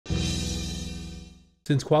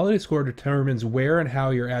Since Quality Score determines where and how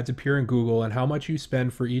your ads appear in Google and how much you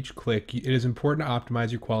spend for each click, it is important to optimize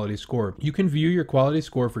your quality score. You can view your quality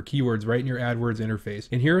score for keywords right in your AdWords interface,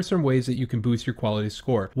 and here are some ways that you can boost your quality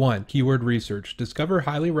score. 1. Keyword research. Discover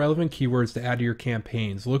highly relevant keywords to add to your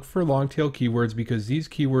campaigns. Look for long-tail keywords because these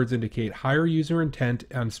keywords indicate higher user intent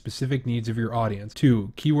on specific needs of your audience.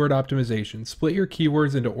 2. Keyword optimization. Split your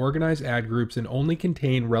keywords into organized ad groups and only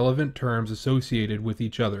contain relevant terms associated with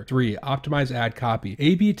each other. 3. Optimize ad copy.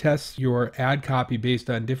 A/B test your ad copy based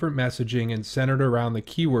on different messaging and centered around the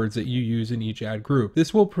keywords that you use in each ad group.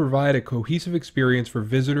 This will provide a cohesive experience for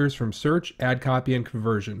visitors from search, ad copy, and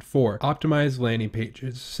conversion. 4. Optimize landing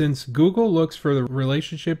pages. Since Google looks for the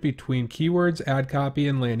relationship between keywords, ad copy,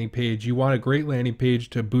 and landing page, you want a great landing page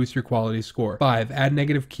to boost your quality score. 5. Add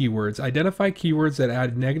negative keywords. Identify keywords that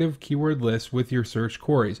add negative keyword lists with your search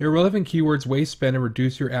queries. Irrelevant keywords waste spend and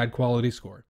reduce your ad quality score.